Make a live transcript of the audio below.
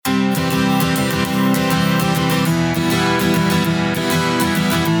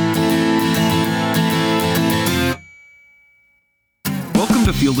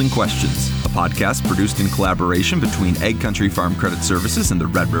Fielding Questions, a podcast produced in collaboration between Ag Country Farm Credit Services and the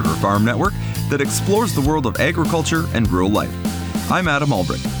Red River Farm Network that explores the world of agriculture and rural life. I'm Adam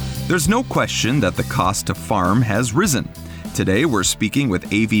Albrecht. There's no question that the cost to farm has risen. Today, we're speaking with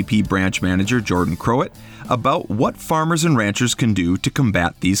AVP Branch Manager Jordan Crowett about what farmers and ranchers can do to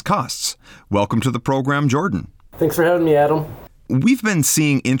combat these costs. Welcome to the program, Jordan. Thanks for having me, Adam. We've been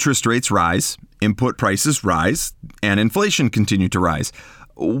seeing interest rates rise, input prices rise, and inflation continue to rise.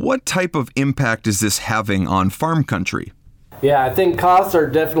 What type of impact is this having on farm country? Yeah, I think costs are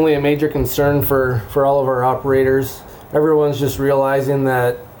definitely a major concern for all of our operators. Everyone's just realizing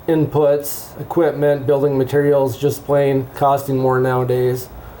that inputs, equipment, building materials just plain costing more nowadays.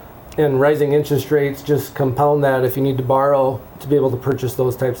 And rising interest rates just compound that if you need to borrow to be able to purchase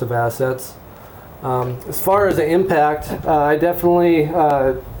those types of assets. As far as the impact, I definitely,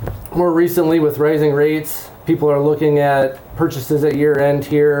 more recently with rising rates, people are looking at purchases at year end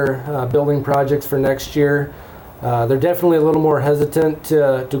here, building projects for next year. They're definitely a little more hesitant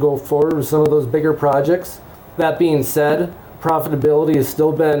to go forward with some of those bigger projects. That being said, profitability has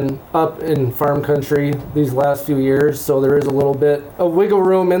still been up in farm country these last few years, so there is a little bit of wiggle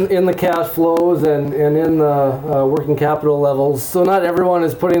room in the cash flows and in the working capital levels. So not everyone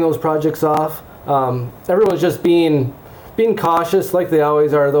is putting those projects off. Everyone's just being cautious like they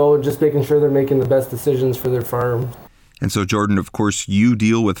always are, though, just making sure they're making the best decisions for their farm. And so, Jordan, of course, you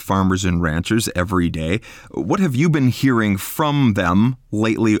deal with farmers and ranchers every day. What have you been hearing from them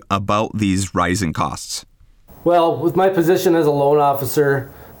lately about these rising costs? Well, with my position as a loan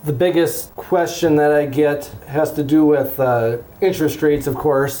officer, the biggest question that I get has to do with interest rates, of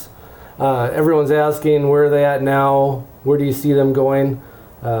course. Everyone's asking where are they at now, where do you see them going?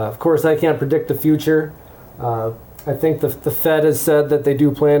 Of course, I can't predict the future. I think the Fed has said that they do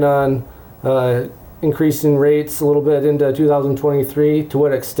plan on increasing rates a little bit into 2023. To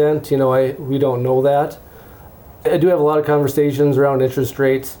what extent, we don't know that. I do have a lot of conversations around interest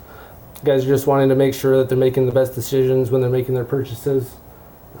rates. Guys are just wanting to make sure that they're making the best decisions when they're making their purchases.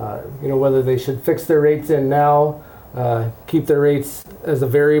 Whether they should fix their rates in now, keep their rates as a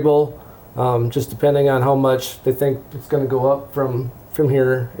variable, just depending on how much they think it's going to go up from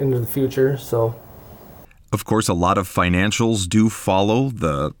here into the future. So, of course, a lot of financials do follow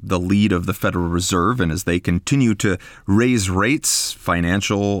the lead of the Federal Reserve, and as they continue to raise rates,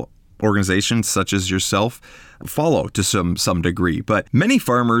 financial organizations such as yourself follow to some degree. But many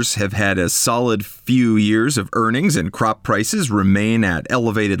farmers have had a solid few years of earnings and crop prices remain at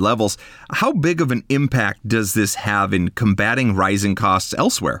elevated levels. How big of an impact does this have in combating rising costs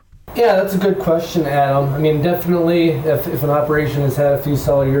elsewhere? Yeah, that's a good question, Adam. I mean, definitely, if an operation has had a few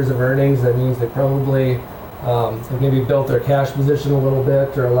solid years of earnings, that means they probably have maybe built their cash position a little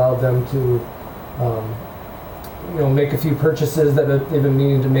bit or allowed them to make a few purchases that they've been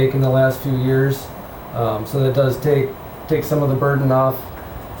needing to make in the last few years. So that does take some of the burden off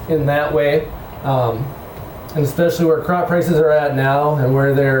in that way. And especially where crop prices are at now and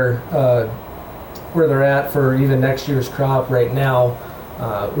where they're at for even next year's crop right now,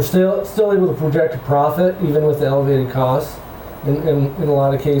 we're still able to project a profit even with the elevated costs in a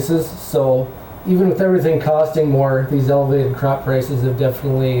lot of cases. So even with everything costing more, these elevated crop prices have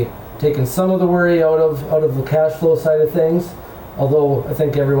definitely taken some of the worry out of the cash flow side of things. Although I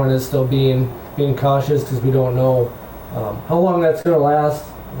think everyone is still being cautious because we don't know how long that's going to last.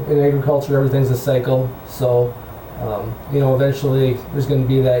 In agriculture, everything's a cycle. So eventually there's going to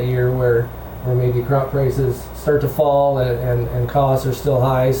be that year where maybe crop prices start to fall and costs are still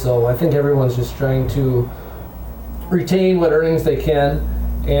high. So I think everyone's just trying to retain what earnings they can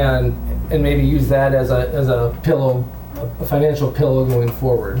and maybe use that as a pillow, a financial pillow going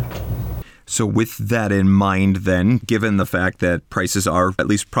forward. So with that in mind then, given the fact that prices are at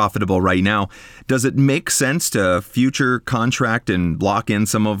least profitable right now, does it make sense to future contract and lock in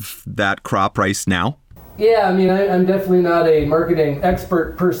some of that crop price now? Yeah, I mean, I'm definitely not a marketing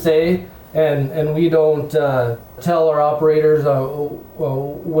expert per se, and we don't tell our operators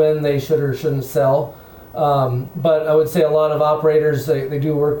when they should or shouldn't sell. But I would say a lot of operators, they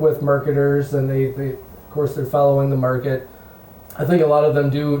do work with marketers, and they of course, they're following the market. I think a lot of them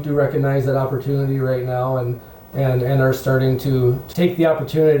do recognize that opportunity right now and are starting to take the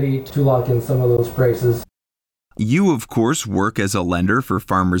opportunity to lock in some of those prices. You, of course, work as a lender for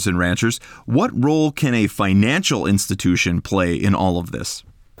farmers and ranchers. What role can a financial institution play in all of this?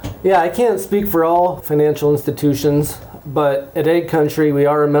 Yeah, I can't speak for all financial institutions, but at Ag Country, we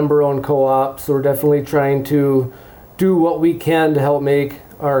are a member-owned co-op, so we're definitely trying to do what we can to help make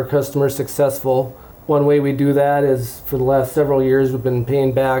our customers successful. One way we do that is for the last several years we've been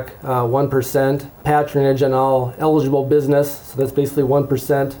paying back 1% patronage on all eligible business. So that's basically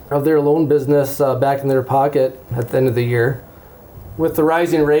 1% of their loan business back in their pocket at the end of the year. With the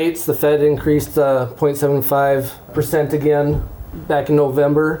rising rates, the Fed increased 0.75% again back in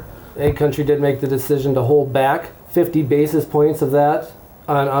November. AgCountry did make the decision to hold back 50 basis points of that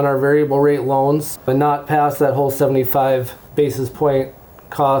on our variable rate loans, but not pass that whole 75 basis point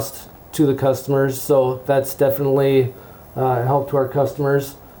cost to the customers. So that's definitely a help to our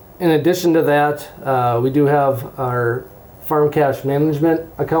customers. In addition to that, we do have our farm cash management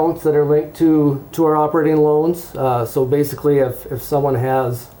accounts that are linked to our operating loans. So basically if someone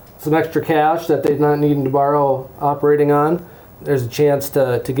has some extra cash that they're not needing to borrow operating on, there's a chance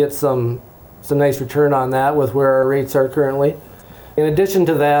to get some nice return on that with where our rates are currently. In addition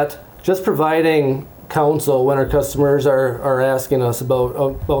to that, just providing counsel when our customers are asking us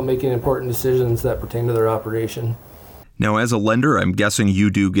about making important decisions that pertain to their operation. Now, as a lender, I'm guessing you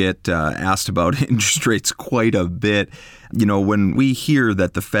do get asked about interest rates quite a bit. You know, when we hear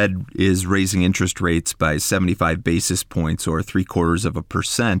that the Fed is raising interest rates by 75 basis points or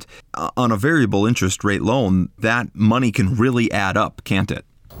 0.75% on a variable interest rate loan, that money can really add up, can't it?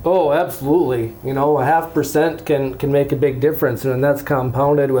 Oh, absolutely. You know, 0.5% can make a big difference, and that's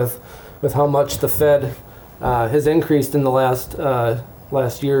compounded with how much the Fed has increased in the last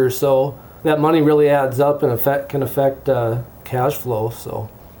year or so. That money really adds up and can affect cash flow.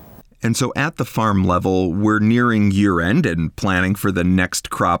 And so at the farm level, we're nearing year end and planning for the next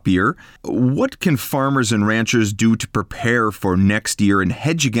crop year. What can farmers and ranchers do to prepare for next year and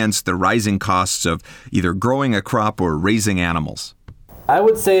hedge against the rising costs of either growing a crop or raising animals? I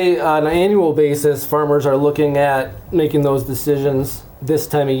would say on an annual basis, farmers are looking at making those decisions this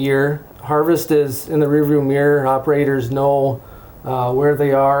time of year. Harvest is in the rearview mirror. Operators know where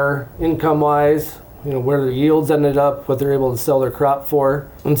they are income-wise, you know, where their yields ended up, what they're able to sell their crop for.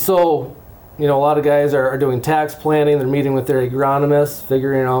 And so, you know, a lot of guys are doing tax planning. They're meeting with their agronomists,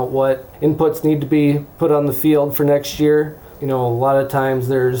 figuring out what inputs need to be put on the field for next year. You know, a lot of times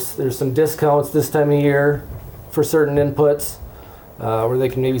there's some discounts this time of year for certain inputs, where they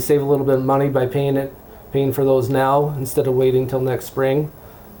can maybe save a little bit of money by paying for those now instead of waiting till next spring.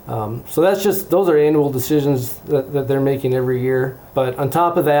 So those are annual decisions that they're making every year. But on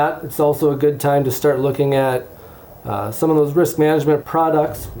top of that, it's also a good time to start looking at some of those risk management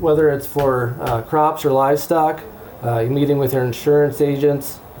products, whether it's for crops or livestock, meeting with your insurance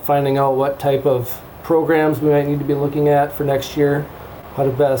agents, finding out what type of programs we might need to be looking at for next year, how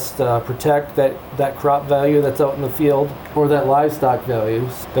to best protect that crop value that's out in the field or that livestock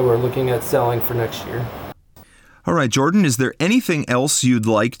values that we're looking at selling for next year. All right, Jordan, is there anything else you'd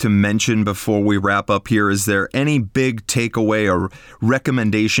like to mention before we wrap up here? Is there any big takeaway or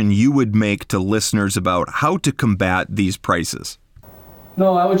recommendation you would make to listeners about how to combat these prices?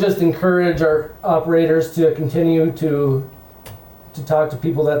 No, I would just encourage our operators to continue to talk to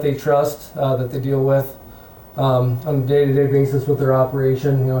people that they trust, that they deal with on a day-to-day basis with their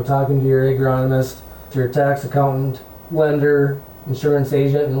operation. You know, talking to your agronomist, to your tax accountant, lender, insurance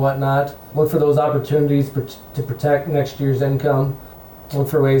agent, and whatnot. Look for those opportunities to protect next year's income. Look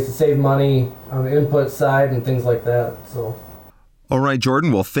for ways to save money on the input side and things like that. All right,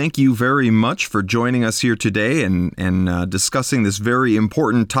 Jordan. Well, thank you very much for joining us here today and discussing this very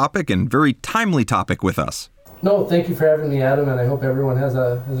important topic and very timely topic with us. No, thank you for having me, Adam, and I hope everyone has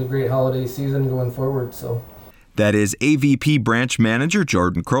a great holiday season going forward. That is AVP Branch Manager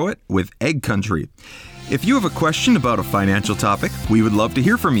Jordan Crowett with AgCountry. If you have a question about a financial topic, we would love to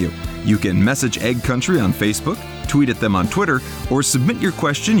hear from you. You can message AgCountry on Facebook, tweet at them on Twitter, or submit your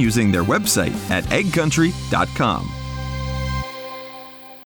question using their website at agcountry.com.